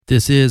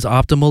This is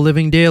Optimal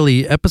Living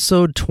Daily,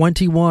 episode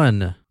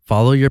 21.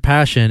 Follow Your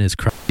Passion is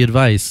Crappy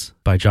Advice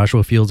by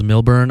Joshua Fields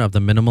Millburn of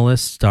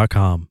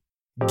theminimalists.com.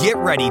 Get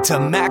ready to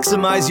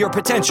maximize your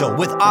potential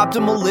with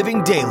Optimal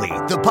Living Daily,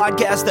 the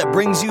podcast that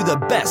brings you the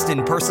best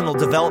in personal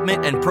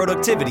development and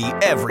productivity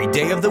every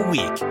day of the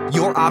week.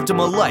 Your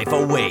optimal life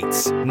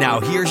awaits. Now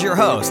here's your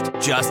host,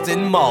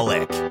 Justin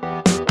Malik.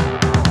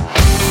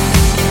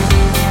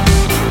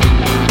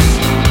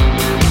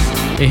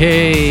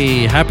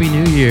 Hey, Happy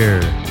New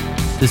Year.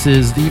 This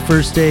is the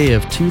first day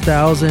of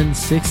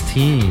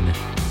 2016,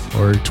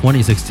 or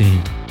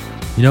 2016.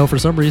 You know, for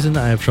some reason,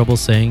 I have trouble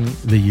saying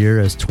the year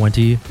as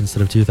 20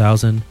 instead of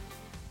 2000.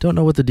 Don't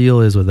know what the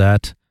deal is with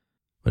that.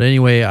 But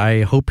anyway,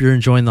 I hope you're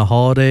enjoying the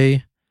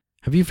holiday.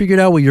 Have you figured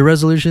out what your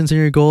resolutions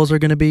and your goals are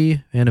going to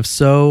be? And if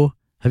so,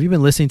 have you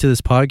been listening to this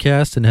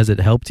podcast and has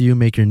it helped you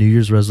make your New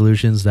Year's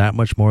resolutions that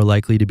much more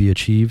likely to be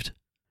achieved?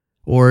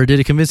 Or did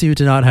it convince you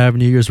to not have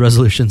New Year's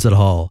resolutions at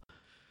all?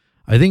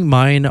 I think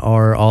mine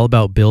are all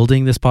about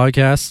building this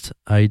podcast.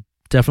 I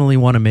definitely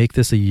want to make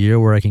this a year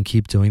where I can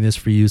keep doing this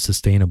for you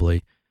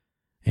sustainably.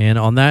 And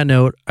on that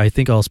note, I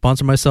think I'll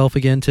sponsor myself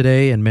again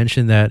today and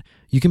mention that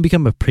you can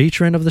become a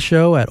patron of the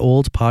show at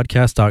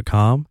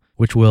oldpodcast.com,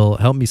 which will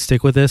help me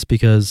stick with this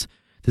because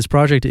this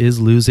project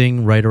is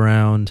losing right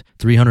around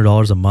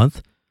 $300 a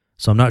month.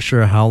 So I'm not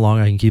sure how long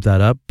I can keep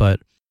that up, but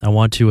I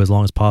want to as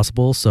long as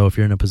possible. So if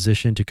you're in a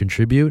position to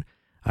contribute,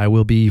 I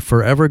will be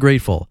forever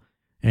grateful.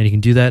 And you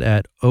can do that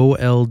at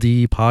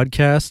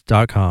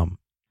oldpodcast.com.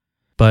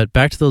 But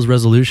back to those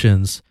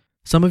resolutions.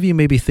 Some of you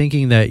may be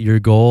thinking that your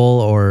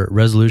goal or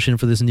resolution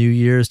for this new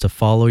year is to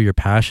follow your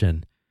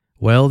passion.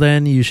 Well,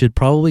 then you should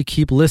probably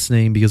keep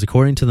listening because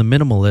according to the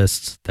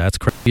minimalists, that's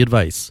crappy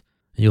advice.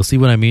 And you'll see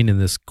what I mean in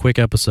this quick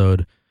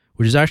episode,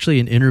 which is actually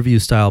an interview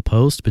style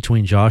post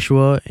between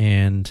Joshua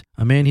and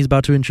a man he's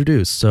about to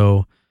introduce.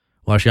 So,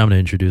 well, actually I'm going to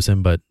introduce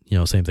him, but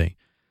same thing.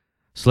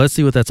 So let's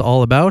see what that's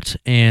all about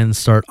and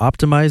start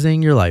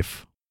optimizing your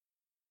life.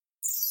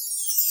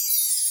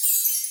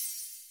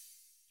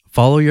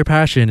 Follow Your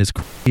Passion is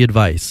Crappy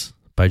Advice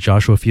by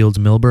Joshua Fields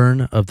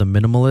Millburn of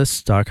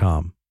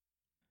theminimalists.com.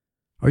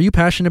 Are you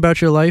passionate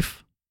about your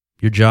life,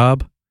 your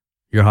job,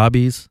 your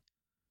hobbies?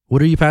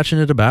 What are you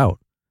passionate about?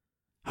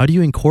 How do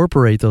you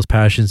incorporate those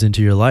passions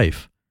into your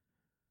life?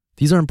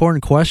 These are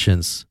important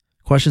questions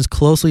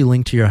closely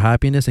linked to your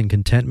happiness and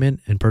contentment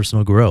and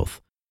personal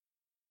growth.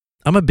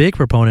 I'm a big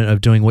proponent of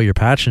doing what you're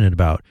passionate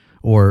about,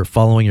 or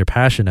following your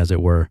passion as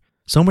it were,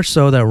 so much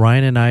so that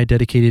Ryan and I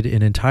dedicated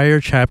an entire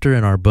chapter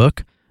in our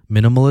book,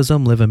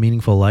 Minimalism, Live a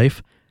Meaningful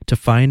Life, to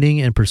finding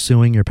and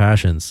pursuing your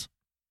passions.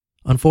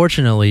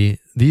 Unfortunately,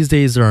 these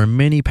days there are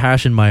many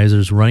passion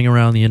misers running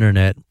around the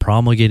internet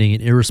promulgating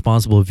an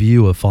irresponsible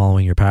view of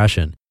following your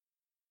passion.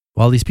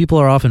 While these people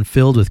are often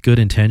filled with good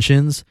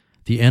intentions,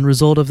 the end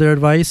result of their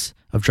advice,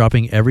 of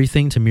dropping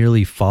everything to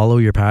merely follow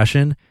your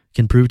passion,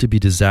 can prove to be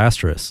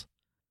disastrous.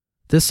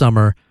 This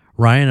summer,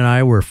 Ryan and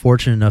I were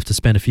fortunate enough to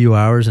spend a few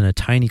hours in a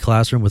tiny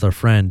classroom with our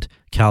friend,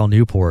 Cal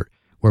Newport,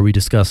 where we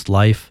discussed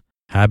life,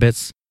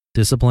 habits,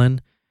 discipline,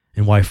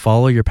 and why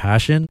follow your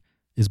passion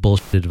is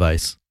bullshit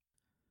advice.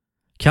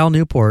 Cal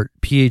Newport,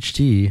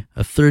 PhD,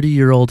 a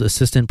 30-year-old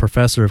assistant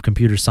professor of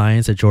computer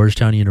science at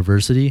Georgetown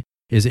University,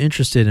 is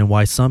interested in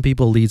why some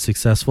people lead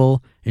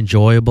successful,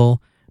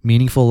 enjoyable,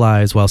 meaningful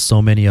lives while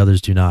so many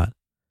others do not.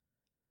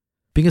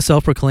 Being a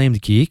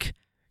self-proclaimed geek,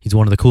 he's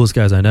one of the coolest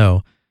guys I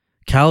know,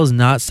 Cal is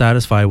not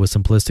satisfied with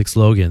simplistic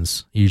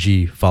slogans,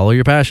 e.g., follow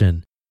your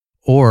passion,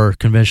 or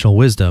conventional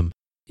wisdom,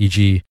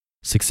 e.g.,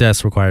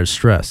 success requires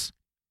stress.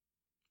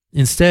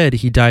 Instead,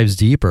 he dives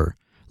deeper,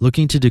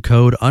 looking to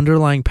decode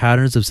underlying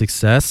patterns of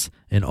success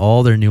in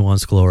all their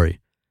nuanced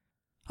glory.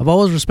 I've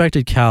always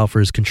respected Cal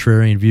for his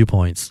contrarian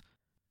viewpoints.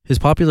 His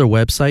popular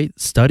website,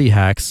 Study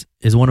Hacks,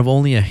 is one of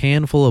only a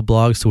handful of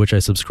blogs to which I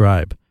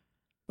subscribe.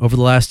 Over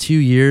the last 2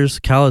 years,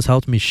 Cal has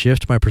helped me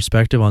shift my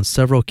perspective on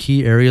several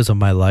key areas of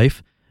my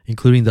life,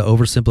 including the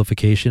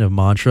oversimplification of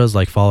mantras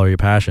like follow your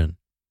passion.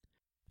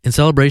 In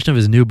celebration of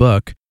his new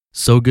book,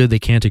 So Good They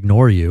Can't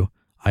Ignore You,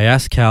 I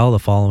asked Cal the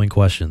following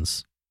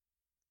questions.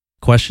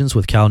 Questions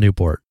with Cal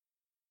Newport.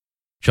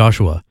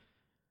 Joshua,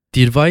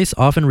 the advice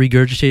often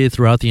regurgitated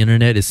throughout the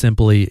internet is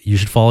simply, you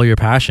should follow your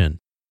passion.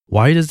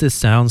 Why does this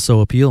sound so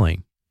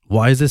appealing?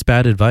 Why is this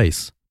bad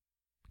advice?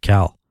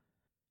 Cal,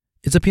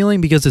 it's appealing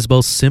because it's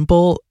both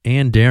simple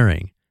and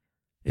daring.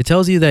 It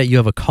tells you that you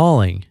have a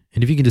calling,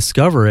 and if you can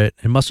discover it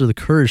and muster the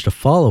courage to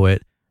follow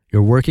it,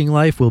 your working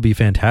life will be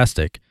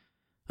fantastic.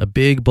 A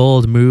big,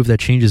 bold move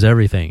that changes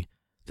everything.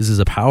 This is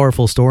a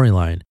powerful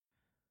storyline.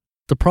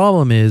 The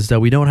problem is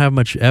that we don't have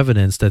much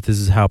evidence that this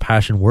is how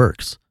passion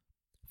works.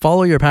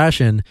 Follow your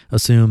passion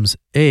assumes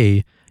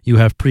A, you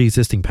have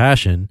pre-existing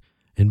passion,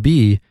 and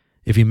B,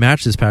 if you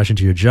match this passion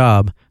to your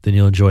job, then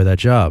you'll enjoy that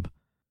job.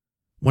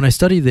 When I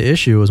studied the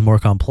issue, it was more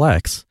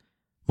complex.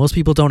 Most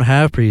people don't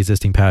have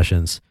pre-existing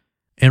passions,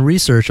 and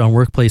research on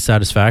workplace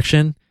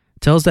satisfaction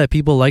tells that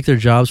people like their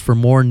jobs for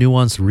more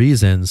nuanced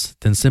reasons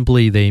than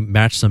simply they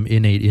match some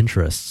innate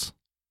interests.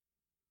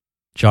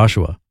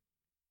 Joshua,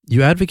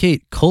 You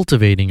advocate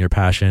cultivating your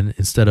passion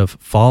instead of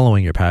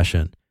following your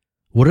passion.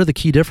 What are the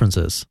key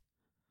differences?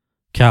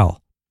 Cal,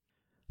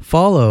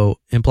 follow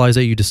implies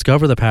that you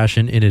discover the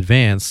passion in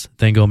advance,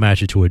 then go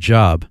match it to a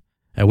job,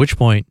 at which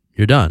point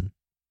you're done.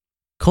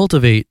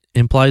 Cultivate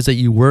implies that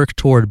you work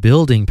toward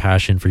building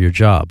passion for your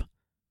job.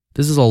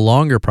 This is a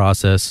longer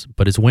process,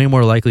 but it's way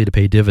more likely to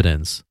pay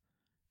dividends.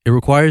 It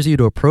requires you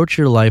to approach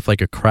your life like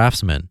a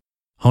craftsman,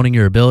 honing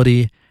your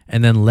ability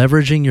and then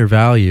leveraging your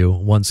value,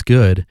 once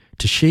good,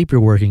 to shape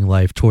your working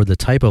life toward the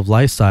type of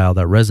lifestyle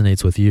that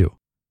resonates with you.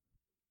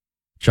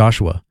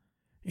 Joshua,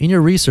 in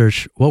your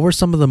research, what were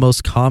some of the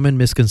most common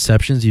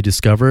misconceptions you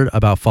discovered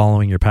about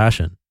following your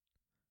passion?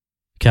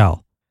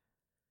 Cal,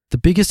 the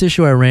biggest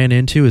issue I ran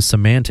into is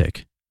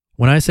semantic.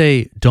 When I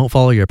say don't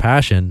follow your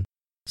passion,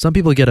 some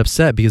people get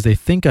upset because they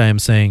think I am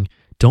saying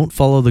don't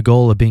follow the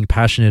goal of being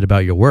passionate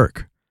about your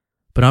work.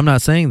 But I'm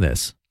not saying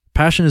this.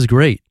 Passion is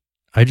great.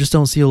 I just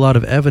don't see a lot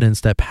of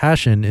evidence that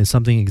passion is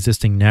something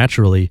existing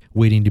naturally,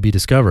 waiting to be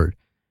discovered.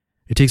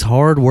 It takes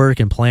hard work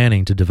and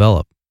planning to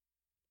develop.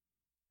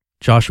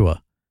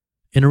 Joshua,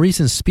 in a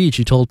recent speech,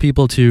 you told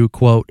people to,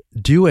 quote,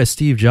 do as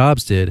Steve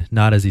Jobs did,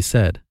 not as he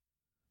said.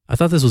 I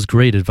thought this was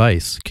great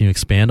advice. Can you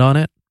expand on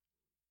it?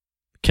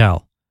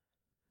 Cal,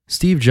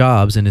 Steve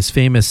Jobs, in his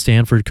famous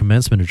Stanford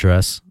commencement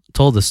address,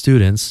 told the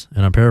students,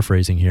 and I'm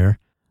paraphrasing here,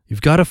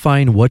 you've got to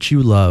find what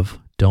you love,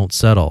 don't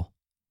settle.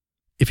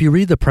 If you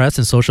read the press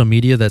and social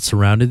media that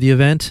surrounded the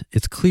event,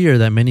 it's clear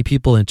that many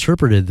people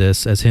interpreted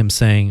this as him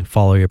saying,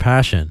 follow your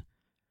passion.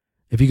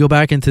 If you go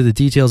back into the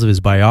details of his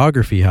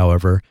biography,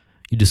 however,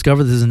 you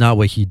discover this is not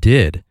what he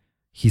did.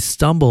 He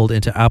stumbled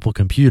into Apple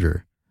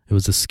Computer. It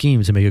was a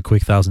scheme to make a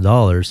quick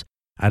 $1,000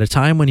 at a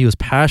time when he was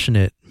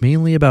passionate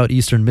mainly about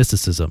Eastern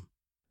mysticism.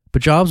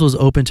 But Jobs was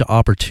open to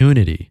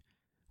opportunity.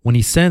 When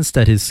he sensed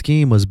that his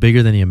scheme was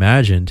bigger than he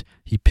imagined,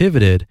 he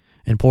pivoted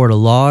and poured a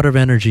lot of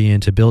energy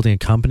into building a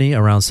company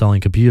around selling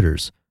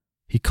computers.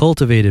 He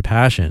cultivated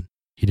passion.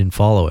 He didn't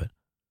follow it.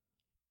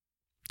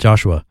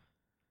 Joshua,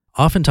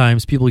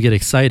 oftentimes people get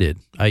excited,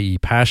 i.e.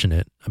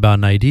 passionate, about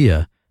an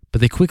idea, but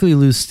they quickly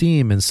lose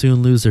steam and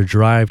soon lose their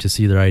drive to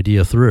see their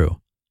idea through.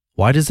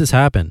 Why does this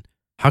happen?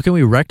 How can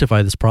we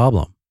rectify this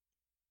problem?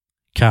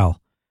 Cal,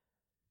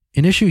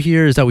 an issue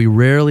here is that we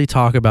rarely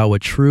talk about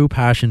what true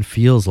passion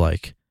feels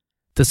like.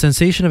 The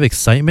sensation of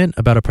excitement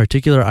about a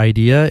particular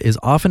idea is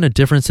often a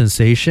different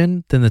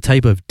sensation than the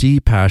type of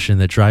deep passion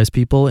that drives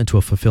people into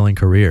a fulfilling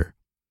career.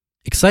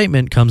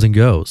 Excitement comes and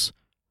goes.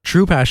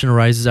 True passion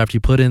arises after you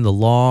put in the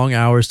long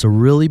hours to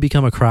really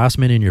become a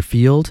craftsman in your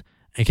field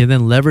and can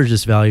then leverage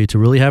this value to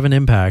really have an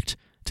impact,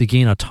 to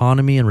gain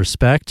autonomy and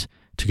respect,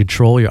 to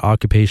control your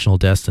occupational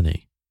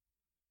destiny.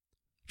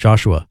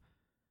 Joshua,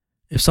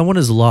 if someone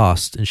is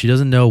lost and she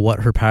doesn't know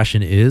what her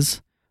passion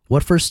is,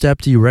 what first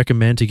step do you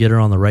recommend to get her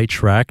on the right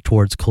track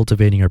towards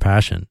cultivating her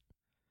passion?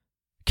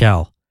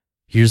 Cal,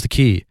 here's the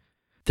key.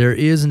 There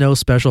is no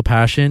special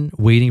passion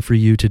waiting for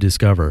you to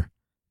discover.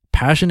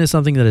 Passion is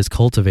something that is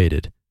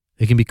cultivated.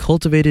 It can be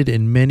cultivated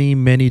in many,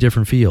 many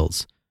different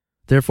fields.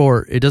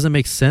 Therefore, it doesn't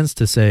make sense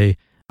to say,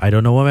 I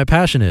don't know what my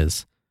passion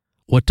is.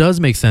 What does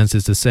make sense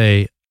is to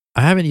say,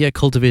 I haven't yet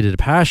cultivated a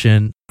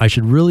passion. I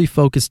should really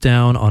focus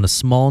down on a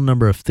small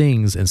number of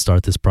things and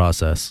start this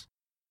process.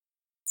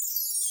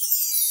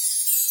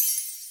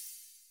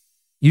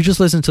 You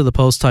just listened to the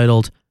post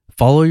titled,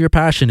 Follow Your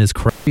Passion is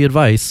Crappy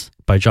Advice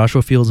by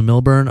Joshua Fields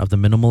Millburn of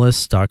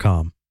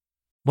theminimalist.com.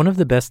 One of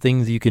the best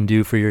things you can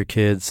do for your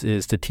kids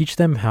is to teach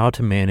them how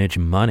to manage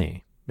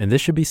money. And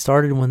this should be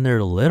started when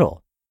they're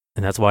little.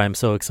 And that's why I'm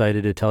so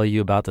excited to tell you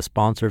about the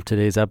sponsor of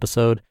today's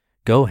episode,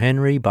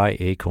 GoHenry by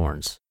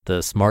Acorns,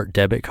 the smart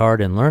debit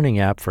card and learning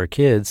app for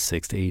kids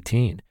 6 to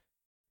 18.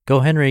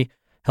 GoHenry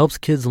helps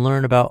kids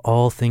learn about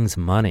all things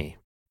money,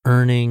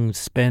 earning,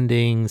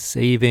 spending,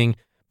 saving,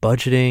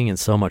 budgeting, and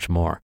so much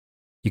more.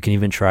 You can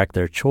even track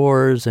their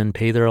chores and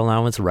pay their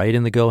allowance right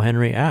in the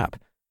GoHenry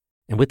app.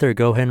 And with their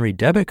GoHenry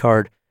debit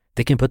card,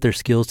 they can put their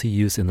skills to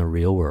use in the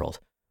real world.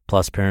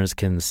 Plus, parents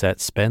can set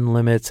spend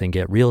limits and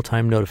get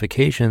real-time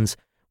notifications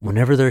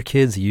whenever their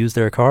kids use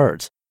their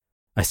cards.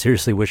 I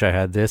seriously wish I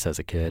had this as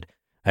a kid.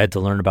 I had to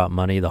learn about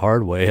money the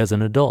hard way as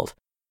an adult.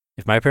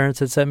 If my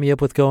parents had set me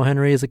up with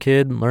GoHenry as a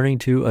kid, learning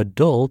to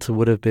adult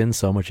would have been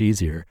so much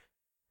easier.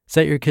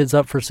 Set your kids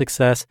up for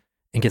success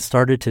and get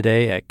started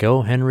today at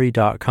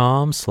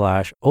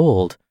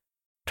gohenry.com/old.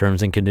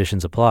 Terms and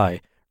conditions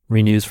apply.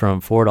 Renews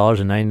from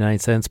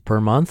 $4.99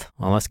 per month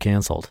unless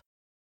canceled.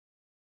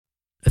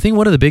 I think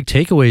one of the big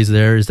takeaways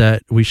there is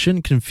that we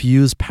shouldn't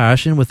confuse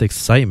passion with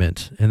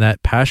excitement, and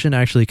that passion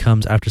actually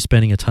comes after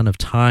spending a ton of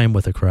time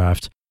with a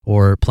craft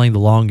or playing the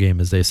long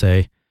game, as they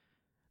say.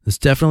 It's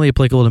definitely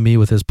applicable to me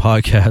with this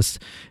podcast.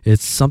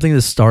 It's something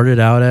that started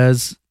out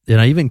as,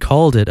 and I even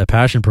called it a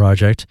passion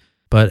project,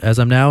 but as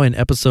I'm now in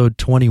episode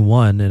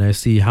 21 and I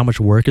see how much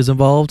work is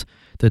involved,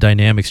 the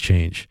dynamics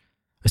change.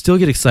 I still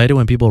get excited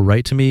when people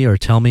write to me or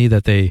tell me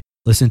that they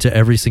listen to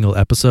every single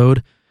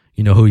episode.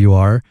 You know who you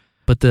are.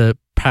 But the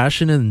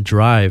passion and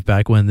drive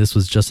back when this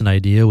was just an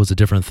idea was a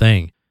different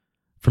thing.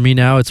 For me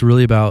now, it's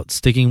really about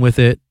sticking with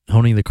it,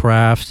 honing the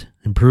craft,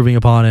 improving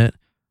upon it,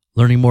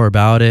 learning more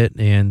about it,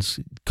 and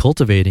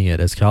cultivating it,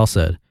 as Cal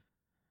said.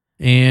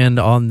 And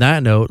on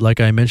that note,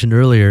 like I mentioned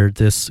earlier,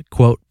 this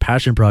quote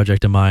passion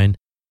project of mine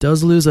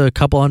does lose a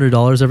couple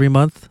 $100 every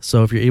month.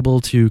 So if you're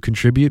able to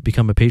contribute,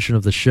 become a patron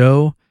of the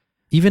show,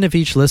 even if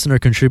each listener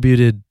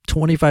contributed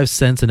 25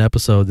 cents an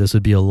episode, this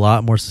would be a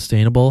lot more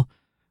sustainable.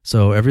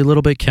 So every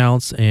little bit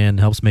counts and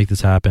helps make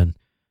this happen.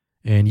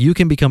 And you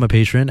can become a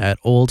patron at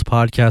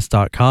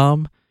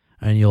oldpodcast.com,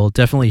 and you'll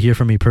definitely hear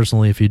from me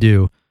personally if you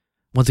do.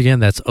 Once again,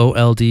 that's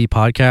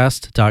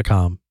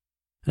oldpodcast.com.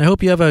 And I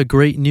hope you have a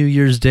great New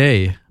Year's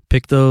Day.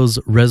 Pick those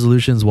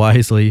resolutions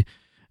wisely,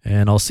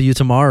 and I'll see you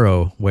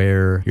tomorrow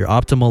where your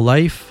optimal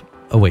life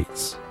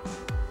awaits.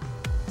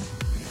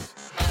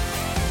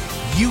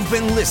 You've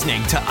been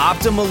listening to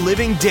Optimal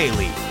Living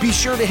Daily. Be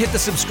sure to hit the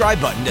subscribe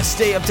button to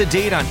stay up to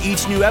date on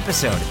each new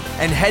episode,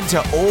 and head to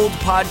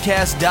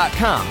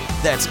oldpodcast.com.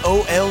 That's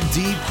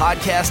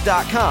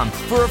oldpodcast.com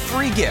for a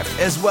free gift,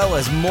 as well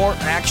as more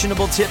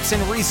actionable tips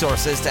and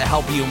resources to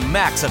help you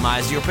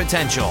maximize your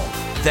potential.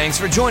 Thanks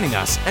for joining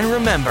us, and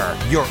remember,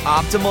 your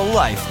optimal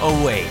life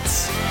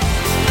awaits.